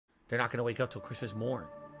They're not going to wake up till Christmas morn.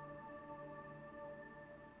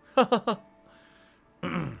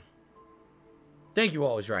 Thank you,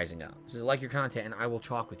 Always Rising Up. This is like your content, and I will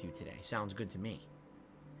talk with you today. Sounds good to me.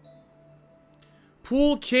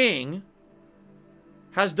 Pool King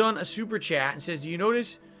has done a super chat and says, do you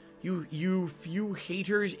notice you few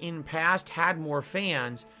haters in past had more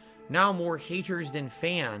fans, now more haters than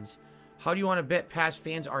fans? How do you want to bet past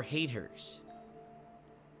fans are haters?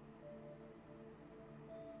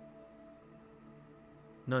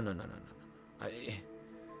 No.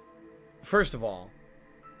 First of all,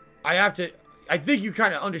 I think you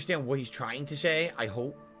kind of understand what he's trying to say, I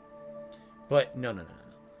hope. But no.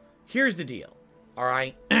 Here's the deal, all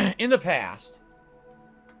right? In the past,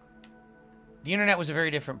 the internet was a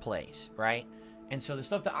very different place, right? And so the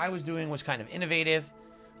stuff that I was doing was kind of innovative.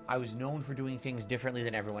 I was known for doing things differently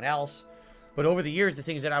than everyone else. But over the years, the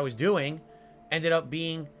things that I was doing ended up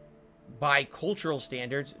being, by cultural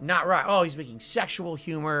standards, not right. Oh, he's making sexual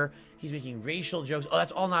humor. He's making racial jokes. Oh,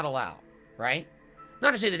 that's all not allowed, right?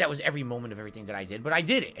 Not to say that that was every moment of everything that I did, but I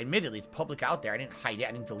did it. Admittedly, it's public out there. I didn't hide it.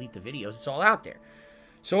 I didn't delete the videos. It's all out there.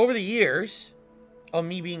 So over the years of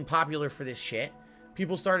me being popular for this shit,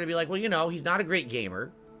 people started to be like, well, you know, he's not a great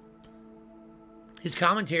gamer. His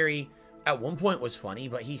commentary at one point was funny,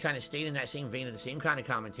 but he kind of stayed in that same vein of the same kind of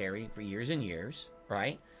commentary for years and years,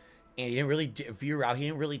 right? And he didn't really veer out. He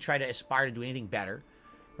didn't really try to aspire to do anything better,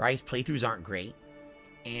 right? His playthroughs aren't great.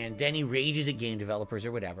 And then he rages at game developers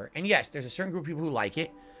or whatever. And yes, there's a certain group of people who like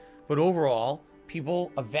it. But overall,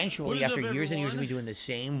 people eventually, after years and years of me doing the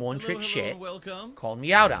same one-trick shit, called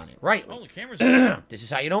me out on it, rightly. Oh, the camera's This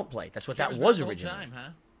is how you don't play. That's what that was originally. Time,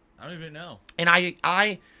 huh? I don't even know. And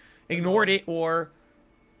I ignored it or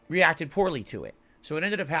reacted poorly to it. So what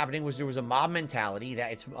ended up happening was there was a mob mentality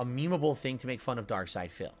that it's a memeable thing to make fun of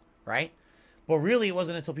Darkside Phil, right? But really, it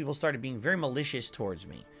wasn't until people started being very malicious towards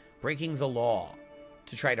me, breaking the law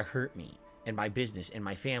to try to hurt me and my business and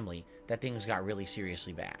my family, that things got really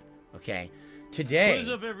seriously bad, okay? Today, what is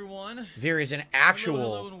up, everyone? There is an actual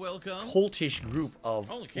hello, and welcome. cultish group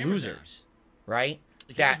of losers, right?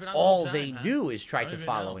 The That all they huh? do is try to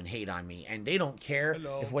follow and hate on me, and they don't care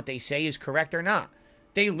if what they say is correct or not.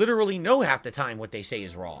 They literally know half the time what they say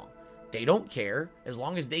is wrong. They don't care. As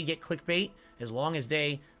long as they get clickbait, as long as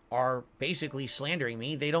they are basically slandering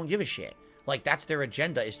me, they don't give a shit. Like, that's their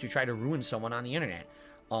agenda, is to try to ruin someone on the internet.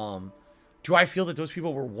 Do I feel that those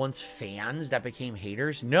people were once fans that became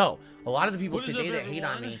haters? No. A lot of the people today that hate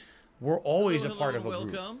on me were always a part of a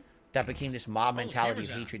group that became this mob mentality of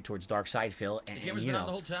hatred towards Darkside Phil. And you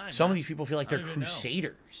know, some of these people feel like they're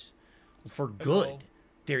crusaders for good.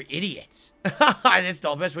 They're idiots. That's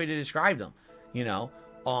the best way to describe them, you know.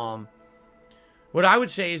 What I would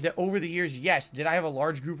say is that over the years, yes, did I have a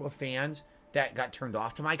large group of fans that got turned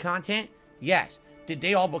off to my content? Yes. Did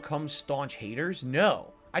they all become staunch haters?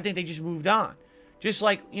 No. I think they just moved on. Just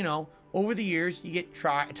like, you know, over the years, you get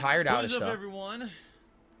tired out of stuff. Everyone?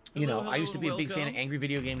 You know, I used to be a big fan of Angry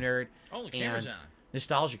Video Game Nerd and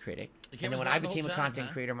Nostalgia Critic. And then when I became a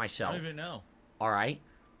content creator myself, all right,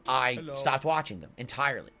 I stopped watching them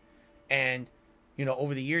entirely. And, you know,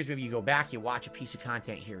 over the years, maybe you go back, you watch a piece of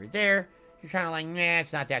content here or there, you're kind of like, nah,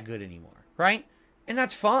 it's not that good anymore, right? And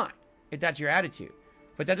that's fine if that's your attitude.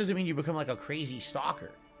 But that doesn't mean you become like a crazy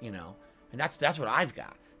stalker, you know? And that's what I've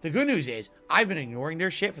got. The good news is I've been ignoring their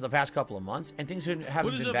shit for the past couple of months, and things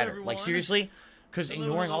haven't been better. Like, seriously, because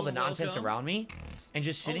ignoring all the nonsense around me and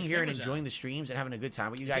just sitting here and enjoying the streams and having a good time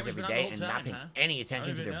with you guys every day and not paying any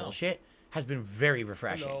attention to their bullshit has been very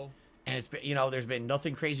refreshing. And it's been, you know, there's been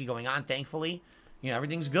nothing crazy going on, thankfully. You know,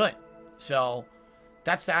 everything's good. So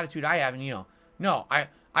that's the attitude I have. And, you know, no,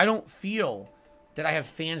 I don't feel that I have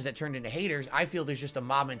fans that turned into haters. I feel there's just a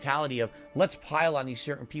mob mentality of let's pile on these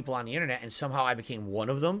certain people on the internet, and somehow I became one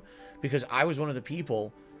of them because I was one of the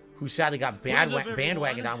people who sadly got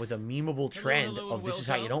bandwagoned on with a memeable trend of this is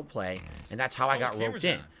how you don't play, and that's how I got roped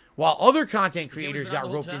in. While other content creators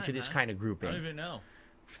got roped into this kind of grouping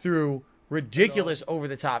through ridiculous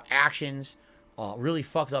over-the-top actions, really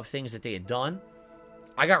fucked up things that they had done,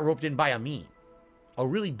 I got roped in by a meme. A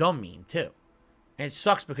really dumb meme, too. And it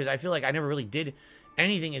sucks because I feel like I never really did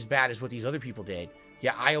anything as bad as what these other people did.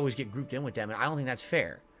 Yeah, I always get grouped in with them, and I don't think that's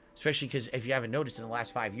fair. Especially because if you haven't noticed, in the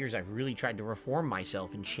last 5 years, I've really tried to reform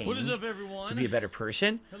myself and change to be a better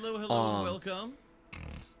person. Welcome.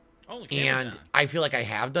 And I feel like I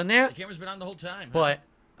have done that. The camera's been on the whole time. But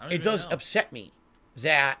it does upset me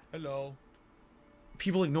that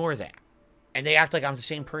people ignore that. And they act like I'm the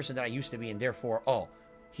same person that I used to be, and therefore, oh,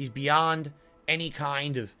 he's beyond any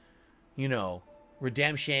kind of, you know,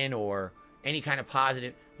 redemption or any kind of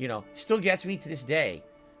positive, you know, still gets me to this day.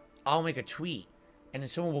 I'll make a tweet and then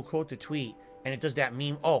someone will quote the tweet, and it does that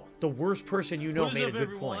meme. Oh, the worst person you know made a good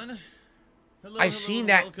everyone? point. Hello, I've seen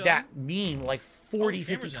that welcome. meme like 40,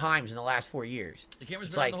 50 times in the last 4 years. The camera's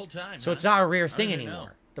It's been on like, the whole time. so huh? it's not a rare thing even anymore.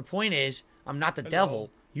 know. The point is, I'm not the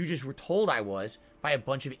devil. You just were told I was by a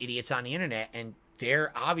bunch of idiots on the internet, and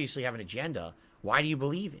they're obviously have an agenda. Why do you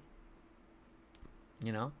believe it?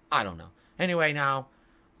 You know? I don't know. Anyway, now,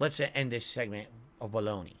 let's end this segment of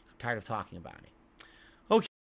baloney. I'm tired of talking about it.